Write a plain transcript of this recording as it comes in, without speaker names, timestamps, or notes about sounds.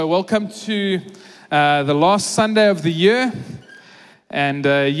Welcome to the last Sunday of the year, and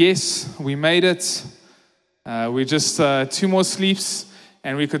yes, we made it. We just 2 more sleeps,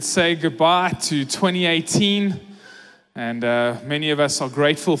 and we could say goodbye to 2018, and many of us are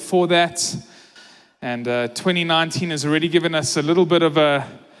grateful for that. And 2019 has already given us a little bit of a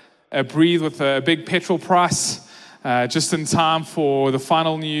breathe with a big petrol price, just in time for the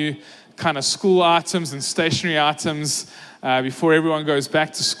final new kind of school items and stationery items before everyone goes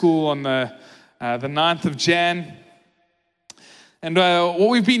back to school on the 9th of Jan. And what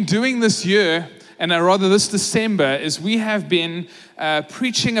we've been doing this year, and rather this December, is we have been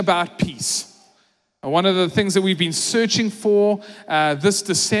preaching about peace. One of the things that we've been searching for this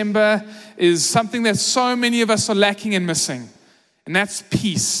December is something that so many of us are lacking and missing, and that's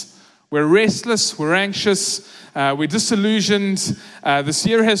peace. We're restless, we're anxious, we're disillusioned. This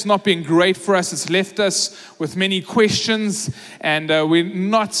year has not been great for us. It's left us with many questions, and we're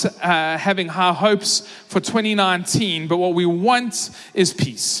not having high hopes for 2019. But what we want is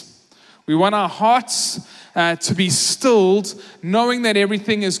peace. We want our hearts to be stilled, knowing that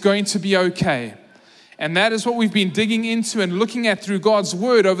everything is going to be okay. And that is what we've been digging into and looking at through God's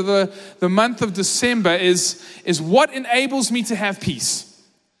Word over the month of December is what enables me to have peace.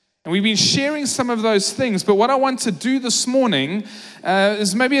 And we've been sharing some of those things, but what I want to do this morning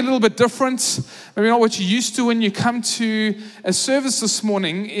is maybe a little bit different, maybe not what you're used to when you come to a service this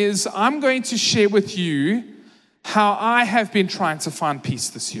morning, is I'm going to share with you how I have been trying to find peace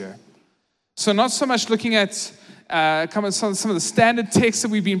this year. So not so much looking at some of the standard texts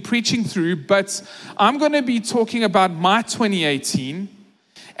that we've been preaching through, but I'm going to be talking about my 2018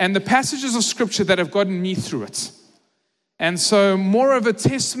 and the passages of Scripture that have gotten me through it. And so more of a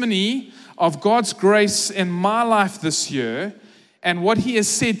testimony of God's grace in my life this year and what He has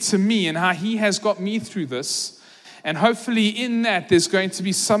said to me and how He has got me through this. And hopefully in that there's going to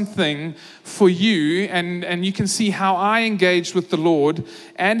be something for you, and you can see how I engaged with the Lord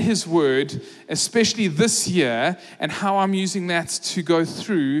and His Word, especially this year, and how I'm using that to go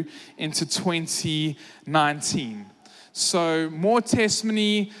through into 2019. So more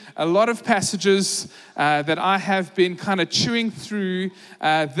testimony, a lot of passages that I have been kind of chewing through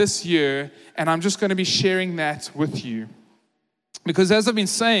this year, and I'm just going to be sharing that with you. Because as I've been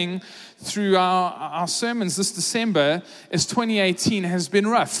saying through our sermons this December, is 2018 has been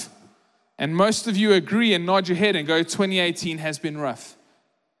rough. And most of you agree and nod your head and go, 2018 has been rough.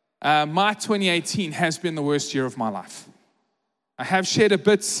 My 2018 has been the worst year of my life. I have shared a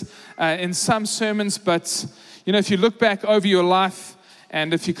bit in some sermons, but you know, if you look back over your life,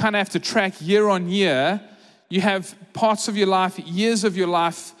 and if you kind of have to track year on year, you have parts of your life, years of your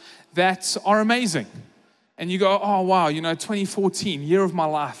life that are amazing. And you go, oh, wow, 2014, year of my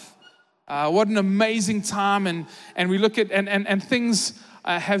life. What an amazing time. And we look at, and things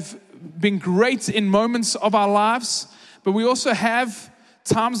have been great in moments of our lives, but we also have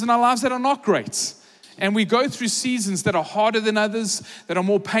times in our lives that are not great. And we go through seasons that are harder than others, that are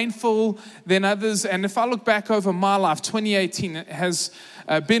more painful than others. And if I look back over my life, 2018 has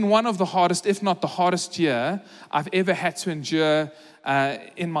been one of the hardest, if not the hardest year I've ever had to endure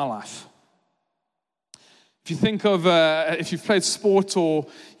in my life. If you think of, if you've played sport or,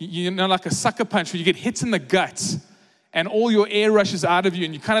 like a sucker punch where you get hit in the gut and all your air rushes out of you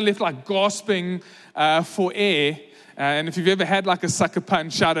and you kind of left like gasping for air. And if you've ever had like a sucker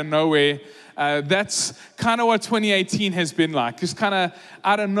punch out of nowhere, that's kind of what 2018 has been like. Just kind of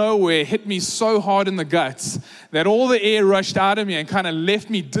out of nowhere, hit me so hard in the guts that all the air rushed out of me and kind of left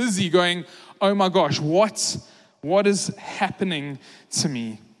me dizzy going, oh my gosh, what is happening to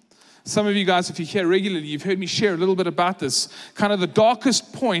me? Some of you guys, if you're here regularly, you've heard me share a little bit about this. Kind of the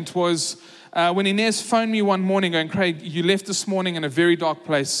darkest point was when Inez phoned me one morning going, Craig, you left this morning in a very dark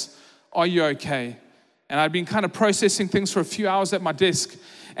place. Are you okay? And I'd been kind of processing things for a few hours at my desk.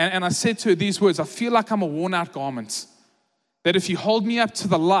 And I said to her these words, I feel like I'm a worn out garment. That if you hold me up to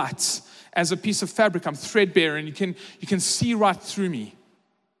the light as a piece of fabric, I'm threadbare and you can see right through me.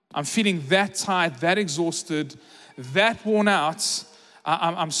 I'm feeling that tired, that exhausted, that worn out.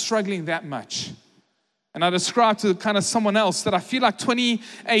 I'm struggling that much. And I described to kind of someone else that I feel like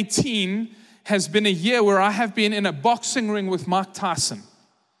 2018 has been a year where I have been in a boxing ring with Mike Tyson.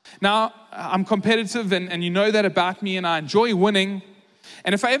 Now, I'm competitive and you know that about me, and I enjoy winning.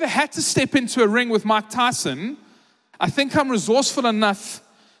 And if I ever had to step into a ring with Mike Tyson, I think I'm resourceful enough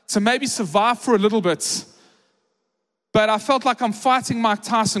to maybe survive for a little bit. But I felt like I'm fighting Mike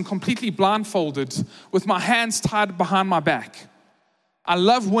Tyson completely blindfolded with my hands tied behind my back. I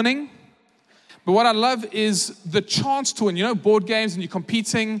love winning, but what I love is the chance to win. Board games and you're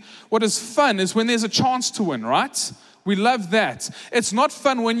competing. What is fun is when there's a chance to win, right? We love that. It's not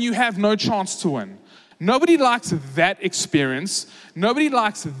fun when you have no chance to win. Nobody likes that experience. Nobody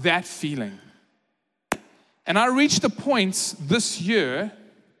likes that feeling. And I reached a point this year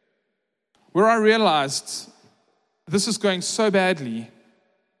where I realized this is going so badly,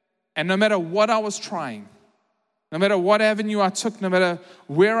 and no matter what I was trying, no matter what avenue I took, no matter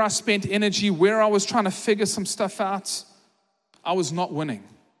where I spent energy, where I was trying to figure some stuff out, I was not winning.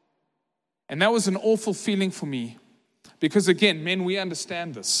 And that was an awful feeling for me, because again, men, we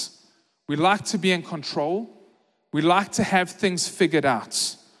understand this. We like to be in control. We like to have things figured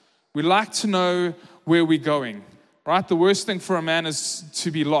out. We like to know where we're going. Right? The worst thing for a man is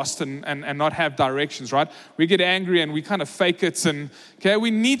to be lost and not have directions, right? We get angry and we kind of fake it. And okay, we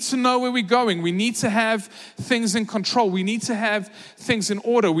need to know where we're going. We need to have things in control. We need to have things in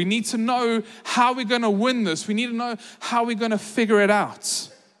order. We need to know how we're going to win this. We need to know how we're going to figure it out.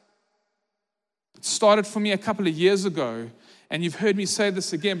 It started for me a couple of years ago. And you've heard me say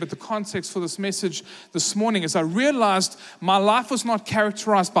this again, but the context for this message this morning is I realized my life was not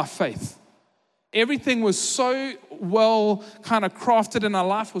characterized by faith. Everything was so well kind of crafted and our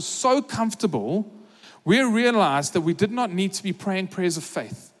life was so comfortable, we realized that we did not need to be praying prayers of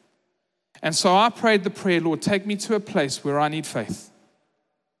faith. And so I prayed the prayer, Lord, take me to a place where I need faith.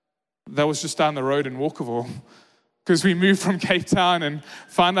 That was just down the road in Walkerville, because we moved from Cape Town and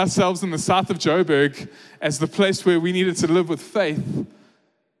found ourselves in the south of Joburg as the place where we needed to live with faith,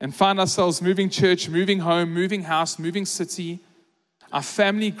 and found ourselves moving church, moving home, moving house, moving city, our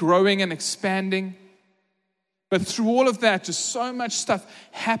family growing and expanding. But through all of that, just so much stuff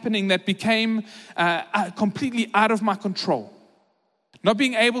happening that became completely out of my control. Not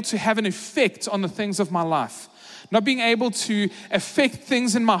being able to have an effect on the things of my life. Not being able to affect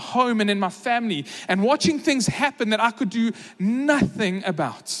things in my home and in my family. And watching things happen that I could do nothing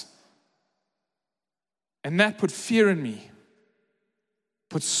about. And that put fear in me.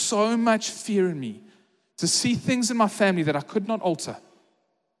 Put so much fear in me. To see things in my family that I could not alter.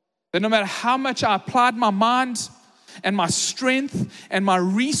 That no matter how much I applied my mind and my strength and my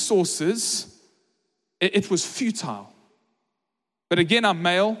resources, it was futile. But again, I'm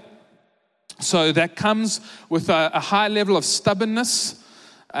male, so that comes with a high level of stubbornness.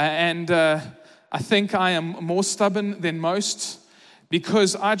 And I think I am more stubborn than most,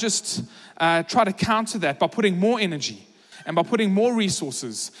 because I just try to counter that by putting more energy. And by putting more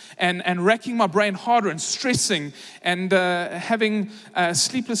resources and racking my brain harder and stressing and having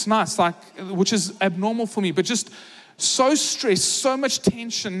sleepless nights, which is abnormal for me, but just so stressed, so much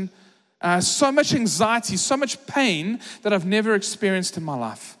tension, so much anxiety, so much pain that I've never experienced in my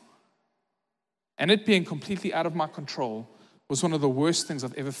life. And it being completely out of my control was one of the worst things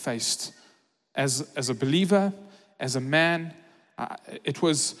I've ever faced as a believer, as a man. It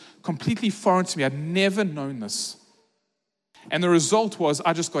was completely foreign to me. I'd never known this. And the result was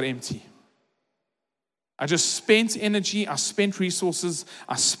I just got empty. I just spent energy, I spent resources,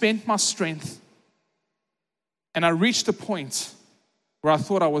 I spent my strength. And I reached a point where I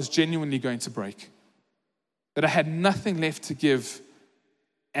thought I was genuinely going to break. That I had nothing left to give.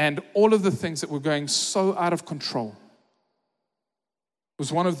 And all of the things that were going so out of control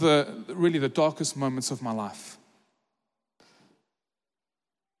was one of the darkest moments of my life.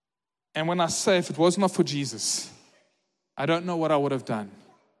 And when I say, if it was not for Jesus, I don't know what I would have done.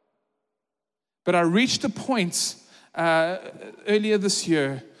 But I reached a point earlier this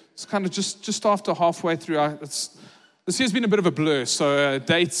year. It's kind of just after halfway through. This year's been a bit of a blur, so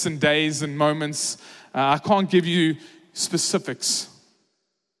dates and days and moments. I can't give you specifics.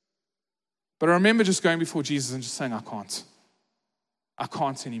 But I remember just going before Jesus and just saying, I can't. I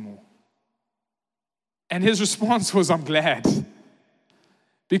can't anymore. And his response was, I'm glad.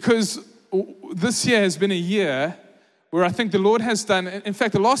 Because this year has been a year where I think the Lord has done, in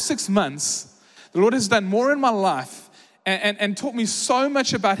fact, the last 6 months, the Lord has done more in my life and taught me so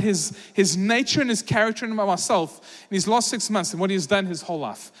much about his nature and his character and about myself in these last 6 months than what he has done his whole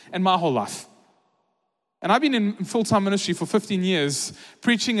life and my whole life. And I've been in full-time ministry for 15 years,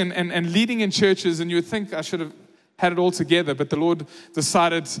 preaching and leading in churches, and you would think I should have had it all together, but the Lord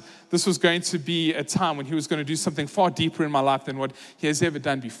decided this was going to be a time when he was going to do something far deeper in my life than what he has ever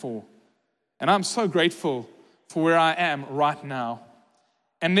done before. And I'm so grateful for where I am right now.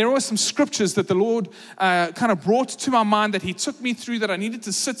 And there were some scriptures that the Lord kind of brought to my mind that he took me through that I needed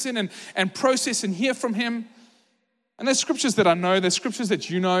to sit in and process and hear from him. And there's scriptures that I know, there's scriptures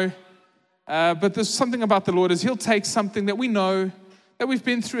that you know, but there's something about the Lord is he'll take something that we know, that we've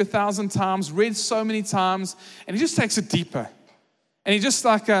been through 1,000 times, read so many times, and he just takes it deeper. And he just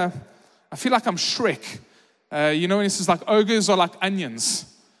like, I feel like I'm Shrek. When he says like ogres are like onions.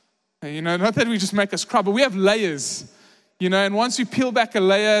 Not that we just make us cry, but we have layers. And once you peel back a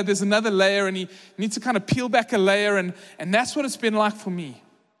layer, there's another layer, and you need to kind of peel back a layer, and that's what it's been like for me.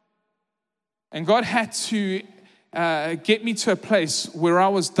 And God had to get me to a place where I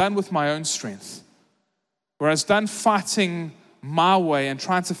was done with my own strength, where I was done fighting my way and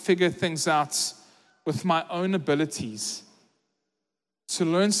trying to figure things out with my own abilities, to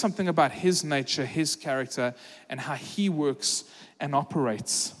learn something about His nature, His character, and how He works and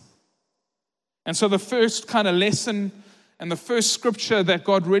operates. And so the first kind of lesson and the first scripture that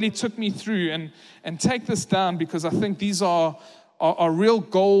God really took me through, and take this down because I think these are real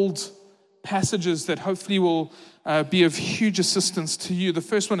gold passages that hopefully will be of huge assistance to you. The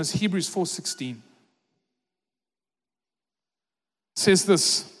first one is Hebrews 4:16. It says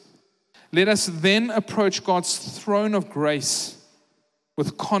this: "Let us then approach God's throne of grace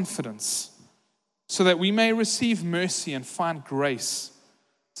with confidence, so that we may receive mercy and find grace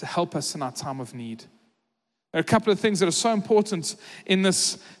to help us in our time of need." There are a couple of things that are so important in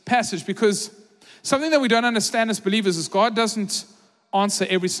this passage, because something that we don't understand as believers is God doesn't answer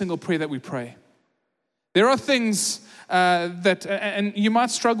every single prayer that we pray. There are things that, and you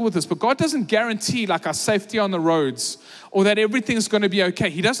might struggle with this, but God doesn't guarantee like our safety on the roads or that everything's going to be okay.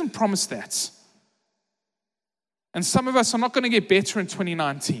 He doesn't promise that. And some of us are not going to get better in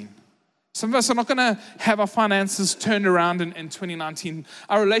 2019. Some of us are not going to have our finances turned around in 2019.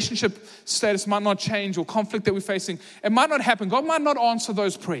 Our relationship status might not change, or conflict that we're facing, it might not happen. God might not answer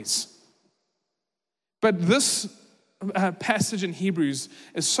those prayers. But this passage in Hebrews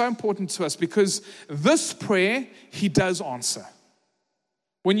is so important to us, because this prayer, He does answer.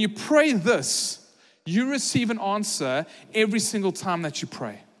 When you pray this, you receive an answer every single time that you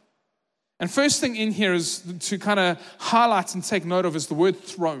pray. And first thing in here is to kind of highlight and take note of is the word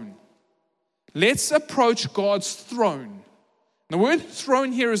throne. Let's approach God's throne. The word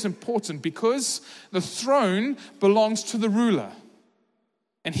throne here is important because the throne belongs to the ruler.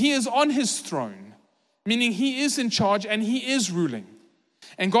 And He is on His throne, meaning He is in charge and He is ruling.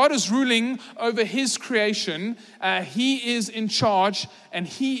 And God is ruling over His creation. He is in charge and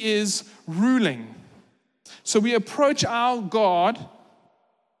He is ruling. So we approach our God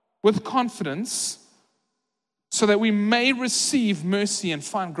with confidence, so that we may receive mercy and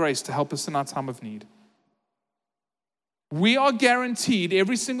find grace to help us in our time of need. We are guaranteed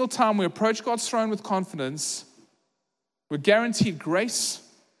every single time we approach God's throne with confidence, we're guaranteed grace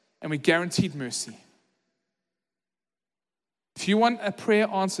and we're guaranteed mercy. If you want a prayer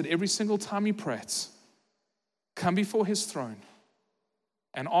answered every single time you pray it, come before His throne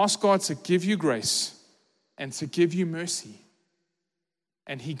and ask God to give you grace and to give you mercy.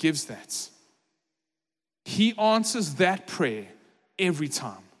 And He gives that. He answers that prayer every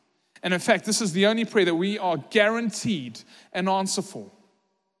time. And in fact, this is the only prayer that we are guaranteed an answer for.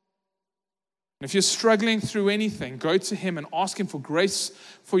 And if you're struggling through anything, go to Him and ask Him for grace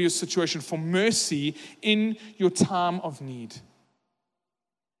for your situation, for mercy in your time of need.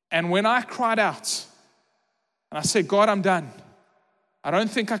 And when I cried out and I said, God, I'm done. I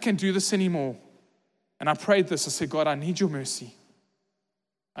don't think I can do this anymore. And I prayed this. I said, God, I need your mercy.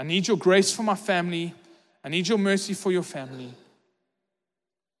 I need your grace for my family. I need your mercy for your family.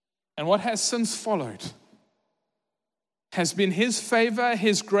 And what has since followed has been His favor,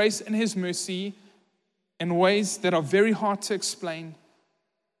 His grace, and His mercy in ways that are very hard to explain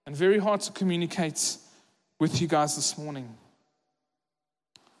and very hard to communicate with you guys this morning.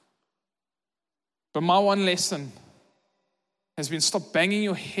 But my one lesson has been stop banging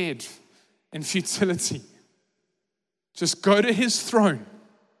your head in futility. Just go to His throne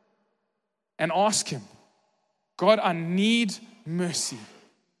and ask Him, God, I need mercy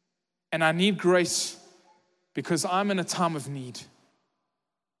and I need grace because I'm in a time of need.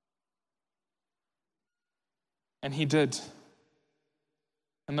 And He did.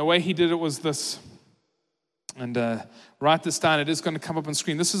 And the way He did it was this. And write this down. It is going to come up on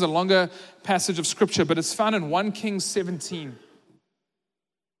screen. This is a longer passage of scripture, but it's found in 1 Kings 17.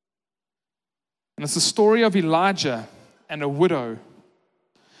 And it's the story of Elijah and a widow.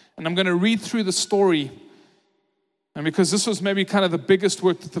 And I'm going to read through the story. And because this was maybe kind of the biggest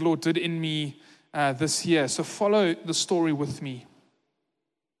work that the Lord did in me this year. So follow the story with me.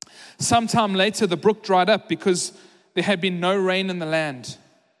 Sometime later, the brook dried up because there had been no rain in the land.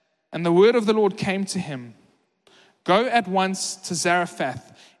 And the word of the Lord came to him. Go at once to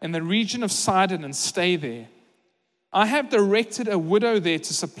Zarephath in the region of Sidon and stay there. I have directed a widow there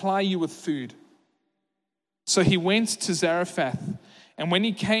to supply you with food. So he went to Zarephath. And when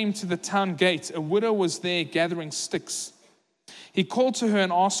he came to the town gate, a widow was there gathering sticks. He called to her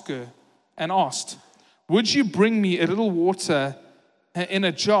and asked, would you bring me a little water in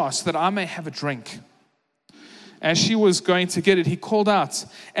a jar so that I may have a drink." As she was going to get it, he called out,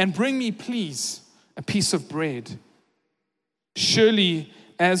 "And bring me, please, a piece of bread." "Surely,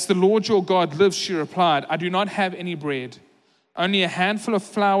 as the Lord your God lives," she replied, "I do not have any bread, only a handful of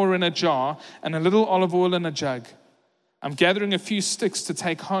flour in a jar and a little olive oil in a jug. I'm gathering a few sticks to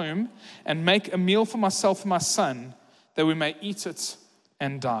take home and make a meal for myself and my son, that we may eat it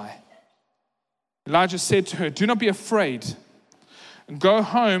and die." Elijah said to her, "Do not be afraid. Go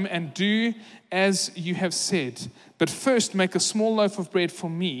home and do as you have said. But first make a small loaf of bread for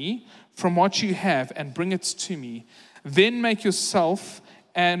me from what you have and bring it to me. Then make for yourself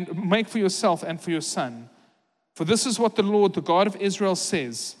and for your son. For this is what the Lord, the God of Israel,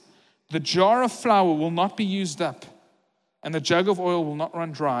 says: the jar of flour will not be used up, and the jug of oil will not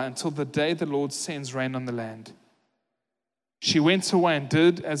run dry until the day the Lord sends rain on the land." She went away and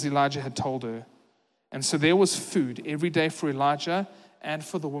did as Elijah had told her. And so there was food every day for Elijah and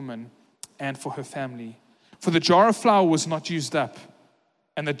for the woman and for her family. For the jar of flour was not used up,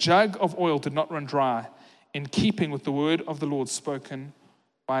 and the jug of oil did not run dry, in keeping with the word of the Lord spoken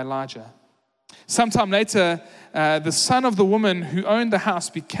by Elijah. Sometime later, the son of the woman who owned the house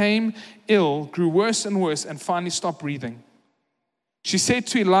became ill, grew worse and worse, and finally stopped breathing. She said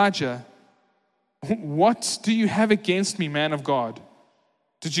to Elijah, "What do you have against me, man of God?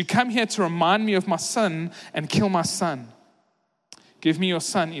 Did you come here to remind me of my son and kill my son?" "Give me your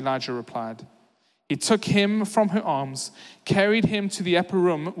son," Elijah replied. He took him from her arms, carried him to the upper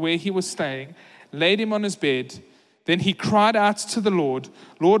room where he was staying, laid him on his bed. Then he cried out to the Lord,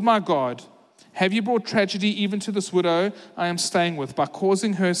 "Lord my God, have you brought tragedy even to this widow I am staying with by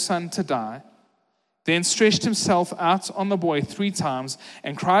causing her son to die?" Then stretched himself out on the boy 3 times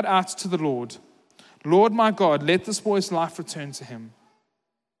and cried out to the Lord, "Lord my God, let this boy's life return to him."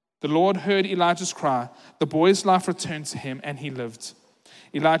 The Lord heard Elijah's cry. The boy's life returned to him, and he lived.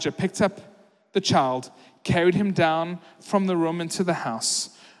 Elijah picked up the child, carried him down from the room into the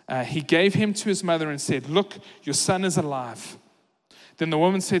house. He gave him to his mother and said, "Look, your son is alive." Then the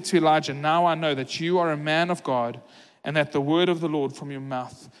woman said to Elijah, "Now I know that you are a man of God, and that the word of the Lord from your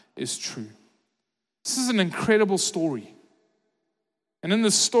mouth is true." This is an incredible story. And in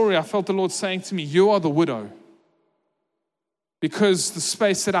this story, I felt the Lord saying to me, "You are the widow." Because the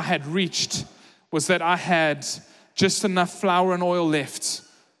space that I had reached was that I had just enough flour and oil left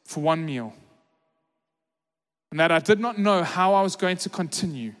for one meal. And that I did not know how I was going to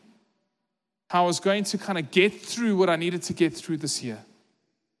continue, how I was going to kind of get through what I needed to get through this year.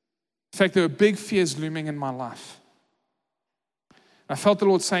 In fact, there were big fears looming in my life. I felt the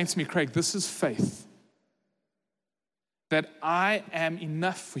Lord saying to me, "Craig, this is faith. That I am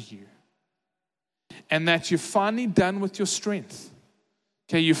enough for you. And that you're finally done with your strength.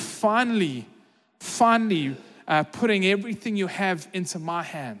 Okay, you're finally putting everything you have into my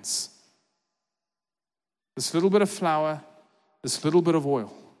hands. This little bit of flour, this little bit of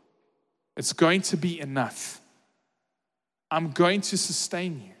oil. It's going to be enough. I'm going to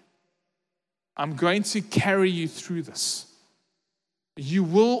sustain you. I'm going to carry you through this. You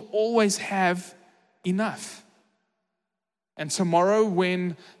will always have enough. And tomorrow,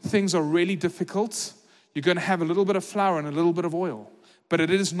 when things are really difficult, you're going to have a little bit of flour and a little bit of oil, but it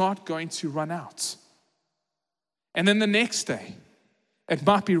is not going to run out. And then the next day, it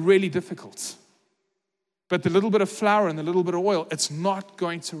might be really difficult, but the little bit of flour and the little bit of oil, it's not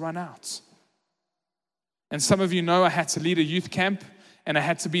going to run out. And some of you know I had to lead a youth camp, and I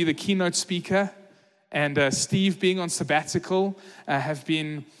had to be the keynote speaker, and Steve, being on sabbatical, have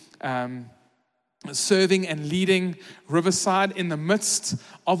been serving and leading Riverside in the midst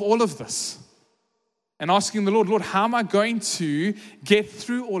of all of this. And asking the Lord, "Lord, how am I going to get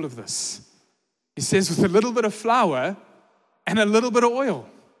through all of this?" He says, "With a little bit of flour and a little bit of oil.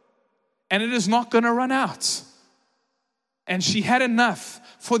 And it is not going to run out." And she had enough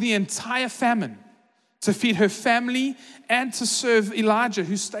for the entire famine, to feed her family and to serve Elijah,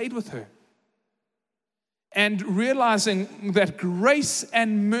 who stayed with her. And realizing that grace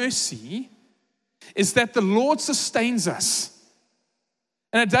and mercy is that the Lord sustains us.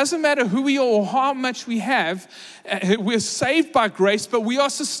 And it doesn't matter who we are or how much we have, we're saved by grace, but we are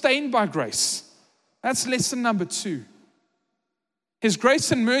sustained by grace. That's lesson number 2. His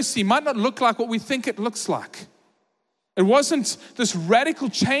grace and mercy might not look like what we think it looks like. It wasn't this radical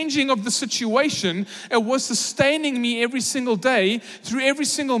changing of the situation. It was sustaining me every single day, through every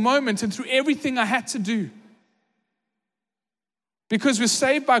single moment, and through everything I had to do. Because we're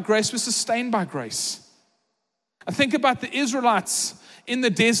saved by grace, we're sustained by grace. I think about the Israelites in the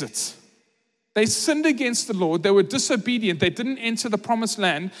desert. They sinned against the Lord. They were disobedient. They didn't enter the promised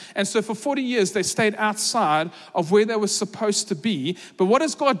land. And so for 40 years, they stayed outside of where they were supposed to be. But what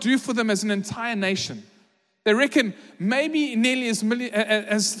does God do for them as an entire nation? They reckon maybe nearly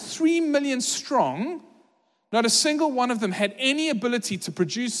as 3 million strong, not a single one of them had any ability to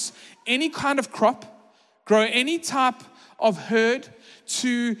produce any kind of crop, grow any type of herd,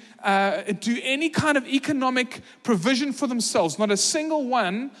 to do any kind of economic provision for themselves. Not a single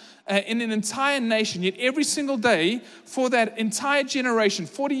one in an entire nation. Yet every single day for that entire generation,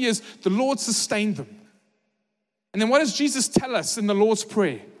 40 years, the Lord sustained them. And then what does Jesus tell us in the Lord's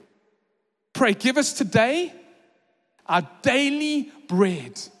Prayer? Pray, give us today our daily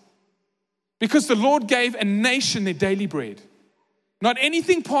bread. Because the Lord gave a nation their daily bread. Not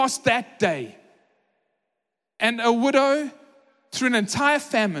anything past that day. And a widow through an entire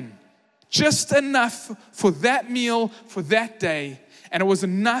famine, just enough for that meal, for that day. And it was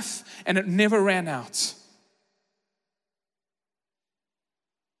enough, and it never ran out.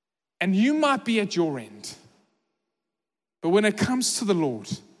 And you might be at your end. But when it comes to the Lord,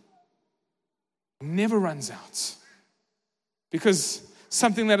 it never runs out. Because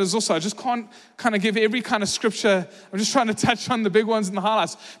something that is also, I just can't kind of give every kind of scripture. I'm just trying to touch on the big ones and the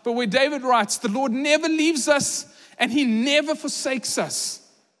highlights. But where David writes, the Lord never leaves us and he never forsakes us.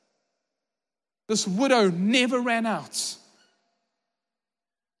 This widow never ran out.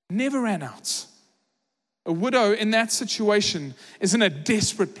 Never ran out. A widow in that situation is in a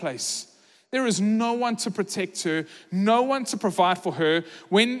desperate place. There is no one to protect her, no one to provide for her.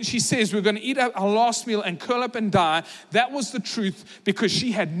 When she says we're going to eat our last meal and curl up and die, that was the truth because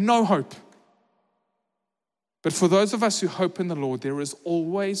she had no hope. But for those of us who hope in the Lord, there is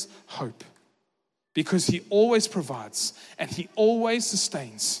always hope because he always provides and he always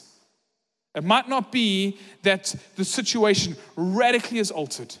sustains. It might not be that the situation radically is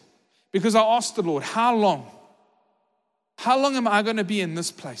altered because I asked the Lord, how long? How long am I going to be in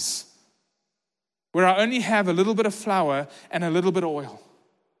this place where I only have a little bit of flour and a little bit of oil?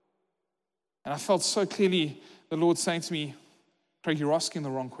 And I felt so clearly the Lord saying to me, Craig, you're asking the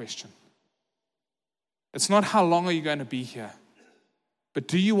wrong question. It's not how long are you going to be here, but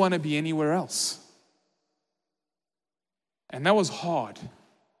do you want to be anywhere else? And that was hard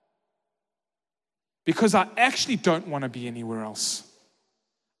because I actually don't want to be anywhere else.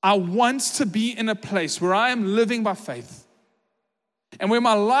 I want to be in a place where I am living by faith and where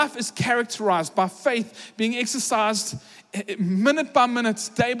my life is characterized by faith being exercised minute by minute,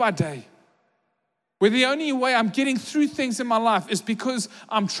 day by day. Where the only way I'm getting through things in my life is because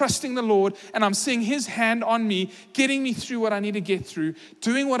I'm trusting the Lord and I'm seeing his hand on me, getting me through what I need to get through,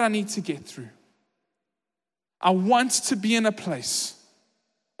 doing what I need to get through. I want to be in a place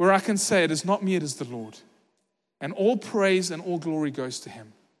where I can say, it is not me, it is the Lord. And all praise and all glory goes to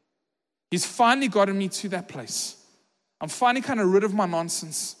him. He's finally gotten me to that place. I'm finally kind of rid of my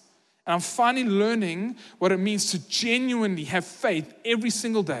nonsense. And I'm finally learning what it means to genuinely have faith every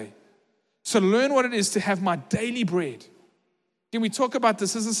single day. So learn what it is to have my daily bread. Can we talk about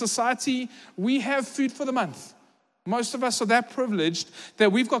this? As a society, we have food for the month. Most of us are that privileged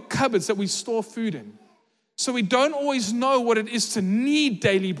that we've got cupboards that we store food in. So we don't always know what it is to need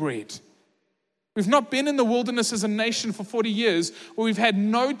daily bread. We've not been in the wilderness as a nation for 40 years where we've had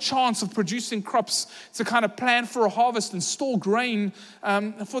no chance of producing crops to kind of plan for a harvest and store grain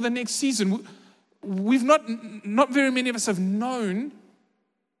for the next season. We've not very many of us have known,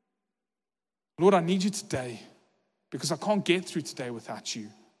 Lord, I need you today because I can't get through today without you.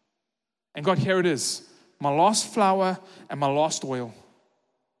 And God, here it is, my last flour and my last oil.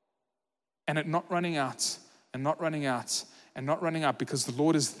 And it not running out and not running out and not running out because the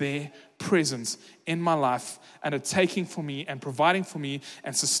Lord is there, present in my life and taking for me and providing for me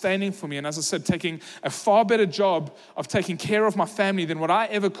and sustaining for me. And as I said, taking a far better job of taking care of my family than what I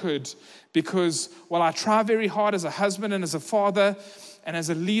ever could because while I try very hard as a husband and as a father and as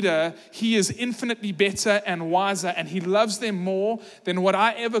a leader, he is infinitely better and wiser and he loves them more than what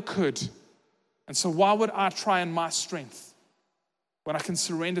I ever could. And so why would I try in my strength when I can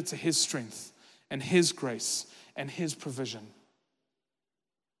surrender to his strength and his grace and his provision?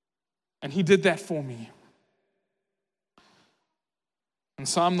 And he did that for me. And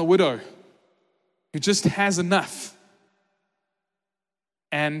so I'm the widow who just has enough.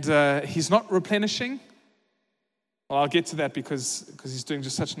 And he's not replenishing. Well, I'll get to that because he's doing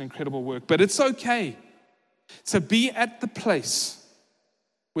just such an incredible work. But it's okay to be at the place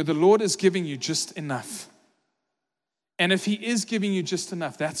where the Lord is giving you just enough. And if he is giving you just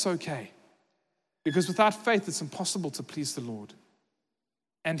enough, that's okay. Because without faith, it's impossible to please the Lord.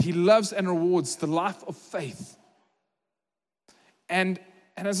 And he loves and rewards the life of faith. And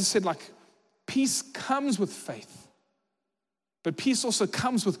as I said, like peace comes with faith, but peace also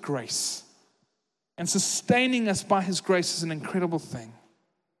comes with grace. And sustaining us by his grace is an incredible thing.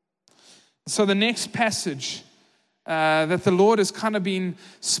 So the next passage that the Lord has kind of been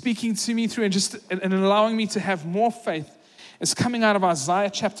speaking to me through and allowing me to have more faith is coming out of Isaiah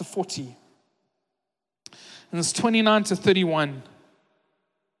chapter 40. And it's 29 to 31.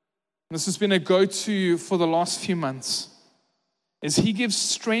 This has been a go-to for the last few months. Is he gives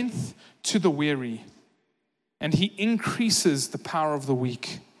strength to the weary, and he increases the power of the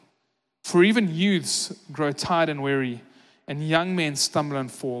weak. For even youths grow tired and weary, and young men stumble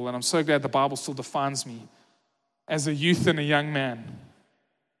and fall. And I'm so glad the Bible still defines me as a youth and a young man.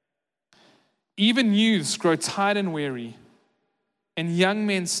 Even youths grow tired and weary, and young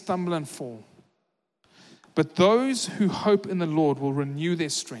men stumble and fall. But those who hope in the Lord will renew their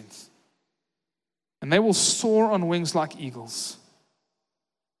strength, and they will soar on wings like eagles.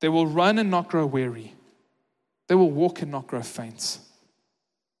 They will run and not grow weary. They will walk and not grow faint.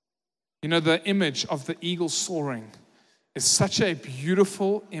 You know, the image of the eagle soaring is such a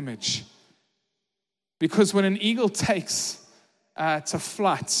beautiful image, because when an eagle takes to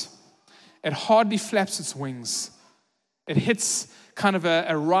flight, it hardly flaps its wings. It hits kind of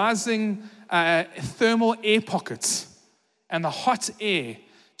a rising thermal air pocket, and the hot air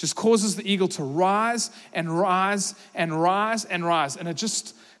just causes the eagle to rise and rise and rise and rise, and it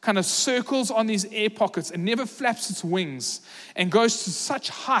just kind of circles on these air pockets and never flaps its wings and goes to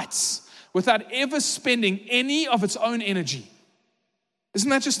such heights without ever spending any of its own energy. Isn't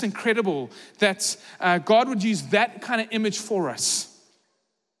that just incredible that God would use that kind of image for us?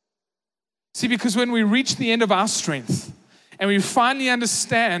 See, because when we reach the end of our strength and we finally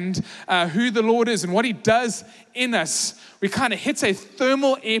understand who the Lord is and what he does in us, we kind of hit a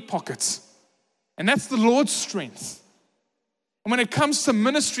thermal air pocket. And that's the Lord's strength. And when it comes to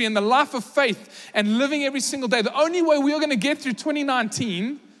ministry and the life of faith and living every single day, the only way we are going to get through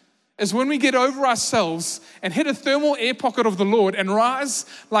 2019 is when we get over ourselves and hit a thermal air pocket of the Lord and rise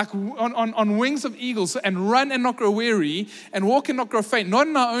like on wings of eagles and run and not grow weary and walk and not grow faint, not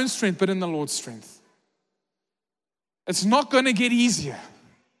in our own strength, but in the Lord's strength. It's not going to get easier.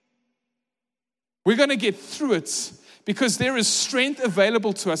 We're going to get through it because there is strength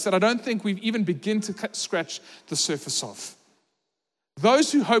available to us that I don't think we've even begun to scratch the surface of.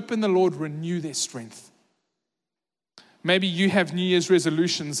 Those who hope in the Lord renew their strength. Maybe you have New Year's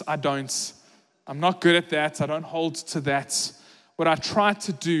resolutions. I don't. I'm not good at that. I don't hold to that. What I try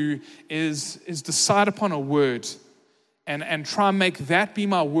to do is decide upon a word and try and make that be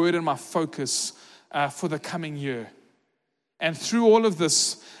my word and my focus for the coming year. And through all of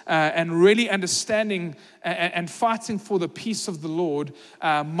this and really understanding and fighting for the peace of the Lord,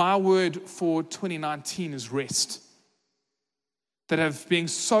 my word for 2019 is rest. That have been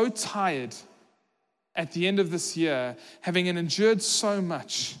so tired at the end of this year, having endured so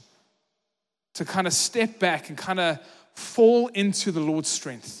much, to kind of step back and kind of fall into the Lord's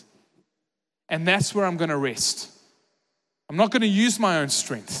strength. And that's where I'm going to rest. I'm not going to use my own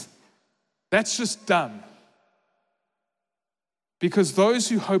strength. That's just dumb. Because those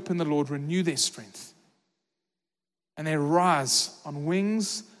who hope in the Lord renew their strength. And they rise on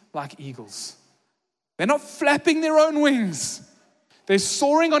wings like eagles. They're not flapping their own wings. They're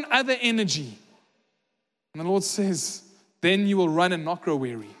soaring on other energy. And the Lord says, then you will run and not grow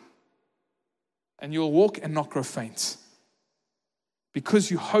weary. And you will walk and not grow faint.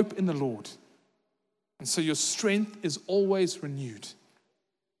 Because you hope in the Lord. And so your strength is always renewed.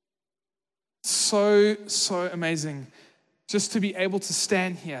 So amazing just to be able to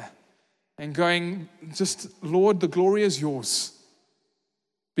stand here and going, just, Lord, the glory is yours.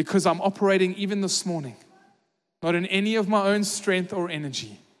 Because I'm operating even this morning, not in any of my own strength or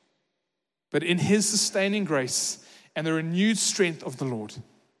energy, but in his sustaining grace and the renewed strength of the Lord.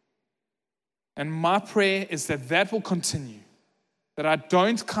 And my prayer is that that will continue, that I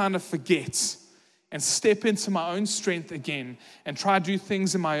don't kind of forget and step into my own strength again and try to do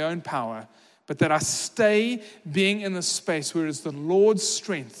things in my own power, but that I stay being in the space where it's the Lord's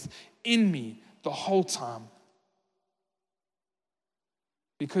strength in me the whole time.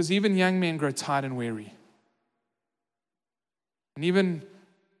 Because even young men grow tired and weary. And even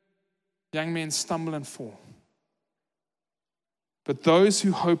young men stumble and fall. But those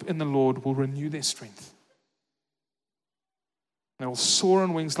who hope in the Lord will renew their strength. They will soar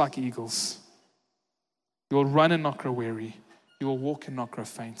on wings like eagles. You will run and not grow weary. You will walk and not grow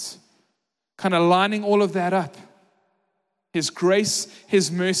faint. Kind of lining all of that up. His grace,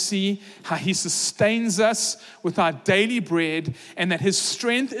 his mercy, how he sustains us with our daily bread, and that his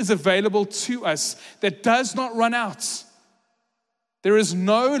strength is available to us that does not run out. There is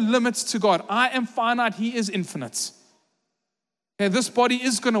no limits to God. I am finite. He is infinite. Okay, this body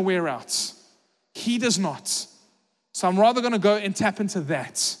is going to wear out. He does not. So I'm rather going to go and tap into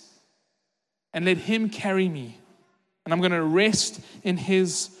that and let Him carry me. And I'm going to rest in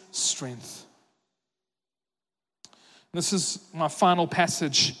His strength. This is my final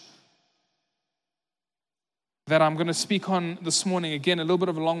passage that I'm going to speak on this morning. Again, a little bit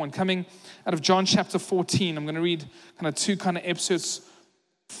of a long one. Coming out of John chapter 14. I'm going to read two excerpts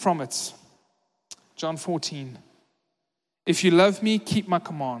from it. John 14. If you love me, keep my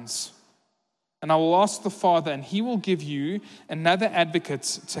commands. And I will ask the Father, and He will give you another advocate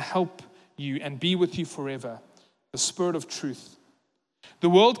to help you and be with you forever, the Spirit of truth. The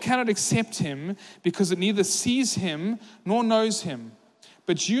world cannot accept Him because it neither sees Him nor knows Him.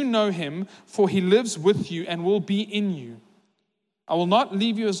 But you know Him, for He lives with you and will be in you. I will not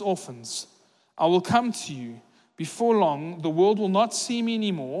leave you as orphans. I will come to you. Before long, the world will not see me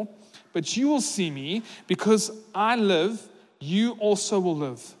anymore, but you will see me. Because I live, you also will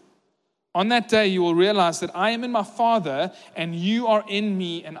live. On that day, you will realize that I am in my Father, and you are in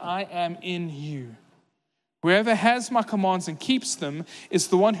me, and I am in you. Whoever has my commands and keeps them is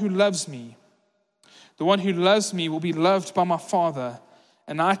the one who loves me. The one who loves me will be loved by my Father,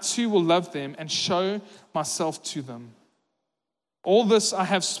 and I too will love them and show myself to them. All this I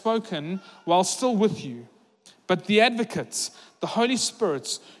have spoken while still with you. But the advocates, the Holy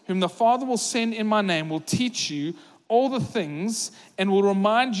Spirit, whom the Father will send in my name, will teach you all the things and will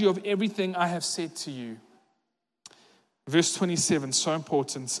remind you of everything I have said to you. Verse 27, so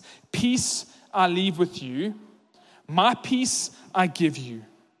important. Peace I leave with you. My peace I give you.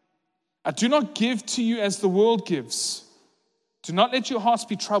 I do not give to you as the world gives. Do not let your hearts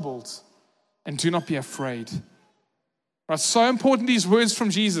be troubled, and do not be afraid. Right, so important, these words from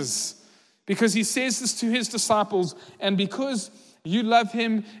Jesus, because He says this to His disciples, and because you love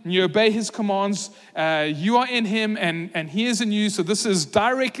Him and you obey His commands, you are in Him and He is in you. So this is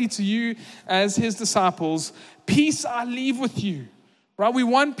directly to you as His disciples. Peace I leave with you. Right? We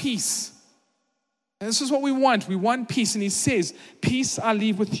want peace. And this is what we want. We want peace. And He says, peace I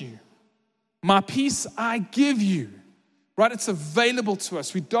leave with you. My peace I give you. Right? It's available to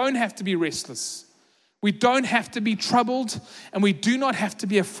us. We don't have to be restless. We don't have to be troubled. And we do not have to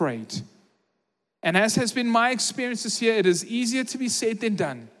be afraid. And as has been my experience this year, it is easier to be said than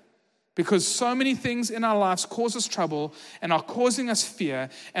done. Because so many things in our lives cause us trouble and are causing us fear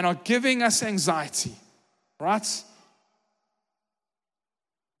and are giving us anxiety. Right?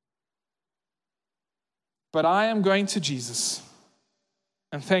 But I am going to Jesus.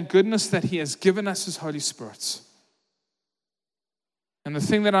 And thank goodness that He has given us His Holy Spirit. And the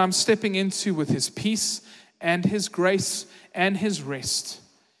thing that I'm stepping into with His peace and His grace and His rest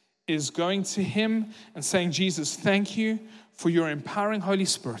is going to Him and saying, Jesus, thank you for your empowering Holy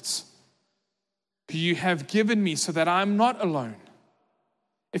Spirit, who you have given me so that I'm not alone.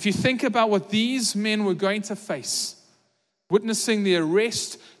 If you think about what these men were going to face, witnessing the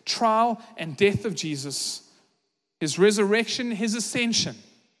arrest, trial, and death of Jesus, His resurrection, His ascension,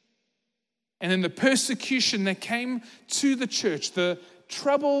 and then the persecution that came to the church, the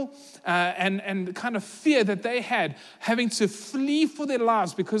trouble and kind of fear that they had, having to flee for their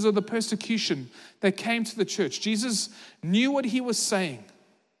lives because of the persecution that came to the church. Jesus knew what He was saying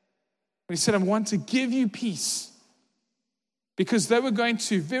when He said, I want to give you peace. Because they were going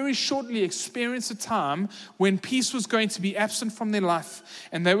to very shortly experience a time when peace was going to be absent from their life,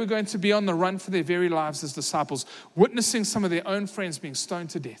 and they were going to be on the run for their very lives as disciples, witnessing some of their own friends being stoned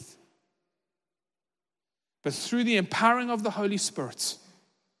to death. But through the empowering of the Holy Spirit,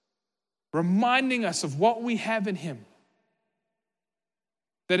 reminding us of what we have in Him,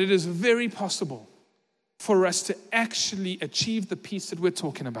 that it is very possible for us to actually achieve the peace that we're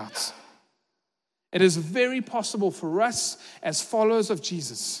talking about. It is very possible for us as followers of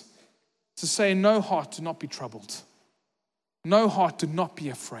Jesus to say, no heart, do not be troubled. No heart, do not be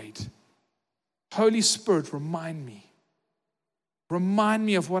afraid. Holy Spirit, remind me. Remind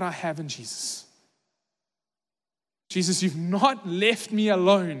me of what I have in Jesus. Jesus, you've not left me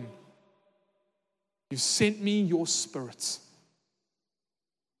alone. You've sent me your Spirit.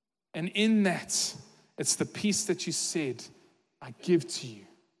 And in that, it's the peace that you said, I give to you.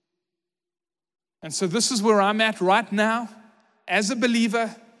 And so this is where I'm at right now as a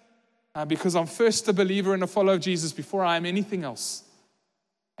believer, because I'm first a believer and a follower of Jesus before I am anything else.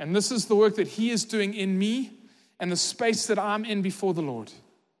 And this is the work that He is doing in me and the space that I'm in before the Lord.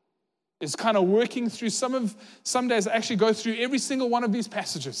 Is kind of working through some days I actually go through every single one of these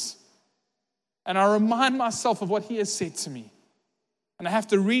passages. And I remind myself of what He has said to me. And I have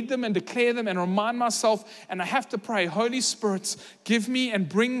to read them and declare them and remind myself, and I have to pray, Holy Spirit, give me and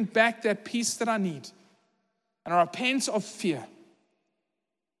bring back that peace that I need. And I repent of fear.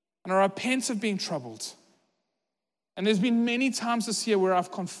 And I repent of being troubled. And there's been many times this year where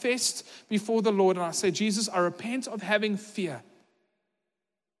I've confessed before the Lord and I say, Jesus, I repent of having fear.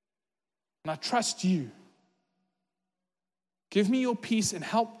 And I trust you. Give me your peace and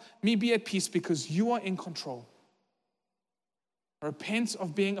help me be at peace because you are in control. I repent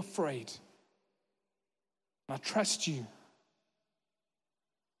of being afraid. And I trust you.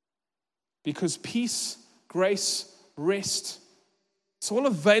 Because peace, grace, rest, it's all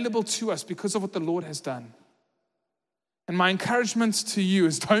available to us because of what the Lord has done. And my encouragement to you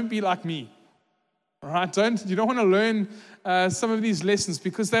is don't be like me. All right? You don't want to learn some of these lessons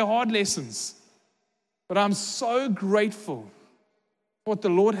because they're hard lessons. But I'm so grateful for what the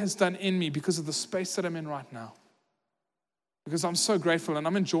Lord has done in me because of the space that I'm in right now. Because I'm so grateful and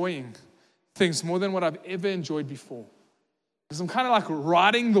I'm enjoying things more than what I've ever enjoyed before. Because I'm kind of like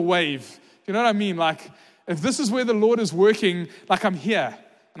riding the wave. You know what I mean? Like, if this is where the Lord is working, like I'm here.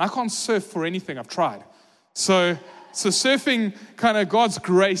 And I can't surf for anything. I've tried. So surfing kind of God's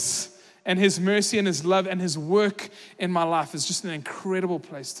grace and His mercy and His love and His work in my life is just an incredible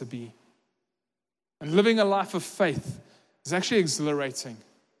place to be. And living a life of faith is actually exhilarating.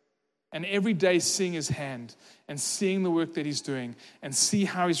 And every day seeing His hand and seeing the work that He's doing and see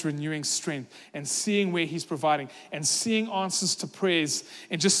how He's renewing strength and seeing where He's providing and seeing answers to prayers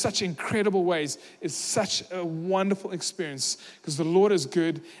in just such incredible ways is such a wonderful experience because the Lord is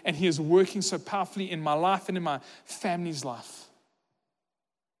good and He is working so powerfully in my life and in my family's life.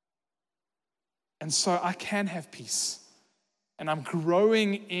 And so I can have peace. And I'm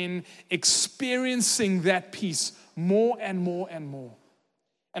growing in experiencing that peace more and more and more.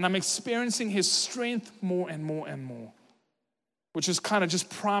 And I'm experiencing His strength more and more and more, which is kind of just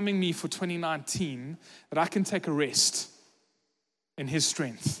priming me for 2019 that I can take a rest in His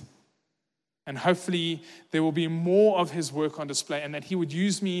strength. And hopefully there will be more of His work on display and that He would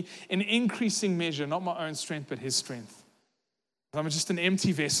use me in increasing measure, not my own strength, but His strength. I'm just an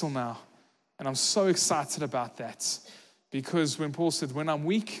empty vessel now. And I'm so excited about that because when Paul said, when I'm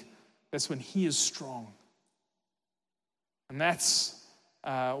weak, that's when He is strong. And that's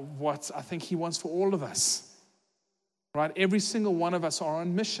what I think He wants for all of us, right? Every single one of us are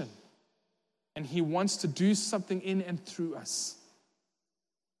on mission, and He wants to do something in and through us.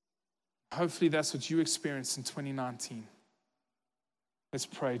 Hopefully that's what you experience in 2019. Let's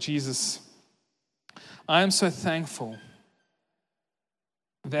pray. Jesus, I am so thankful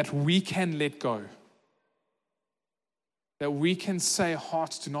that we can let go, that we can say,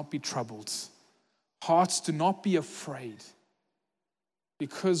 hearts, do not be troubled. Hearts, do not be afraid.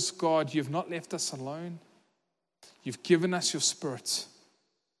 Because, God, you've not left us alone. You've given us your Spirit.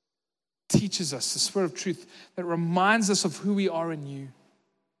 Teaches us, the Spirit of truth, that reminds us of who we are in you.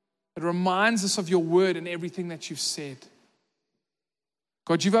 That reminds us of your word and everything that you've said.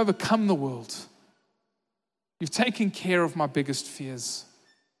 God, you've overcome the world. You've taken care of my biggest fears.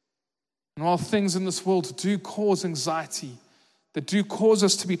 And while things in this world do cause anxiety, that do cause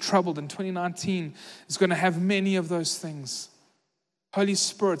us to be troubled, and 2019 is going to have many of those things. Holy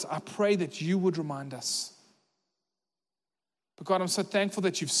Spirit, I pray that you would remind us. But God, I'm so thankful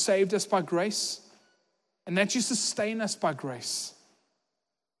that you've saved us by grace and that you sustain us by grace.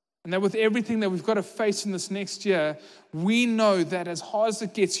 And that with everything that we've got to face in this next year, we know that as hard as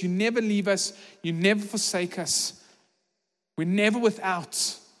it gets, you never leave us, you never forsake us. We're never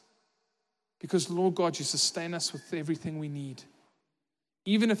without. Because, Lord God, you sustain us with everything we need.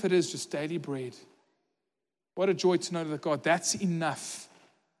 Even if it is just daily bread. What a joy to know that, God, that's enough.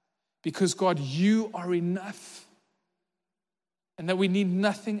 Because, God, you are enough. And that we need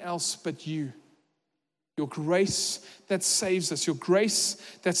nothing else but you. Your grace that saves us. Your grace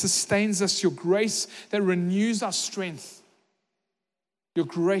that sustains us. Your grace that renews our strength. Your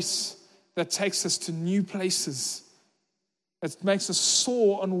grace that takes us to new places. That makes us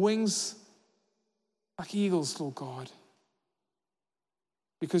soar on wings like eagles, Lord God.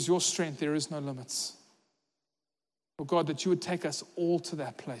 Because your strength, there is no limits. Oh God, that you would take us all to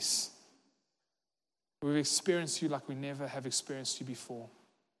that place where we've experienced you like we never have experienced you before.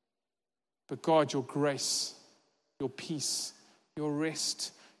 But God, your grace, your peace, your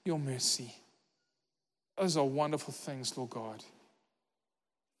rest, your mercy, those are wonderful things, Lord God.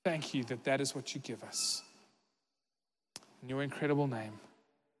 Thank you that that is what you give us. In your incredible name,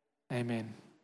 amen.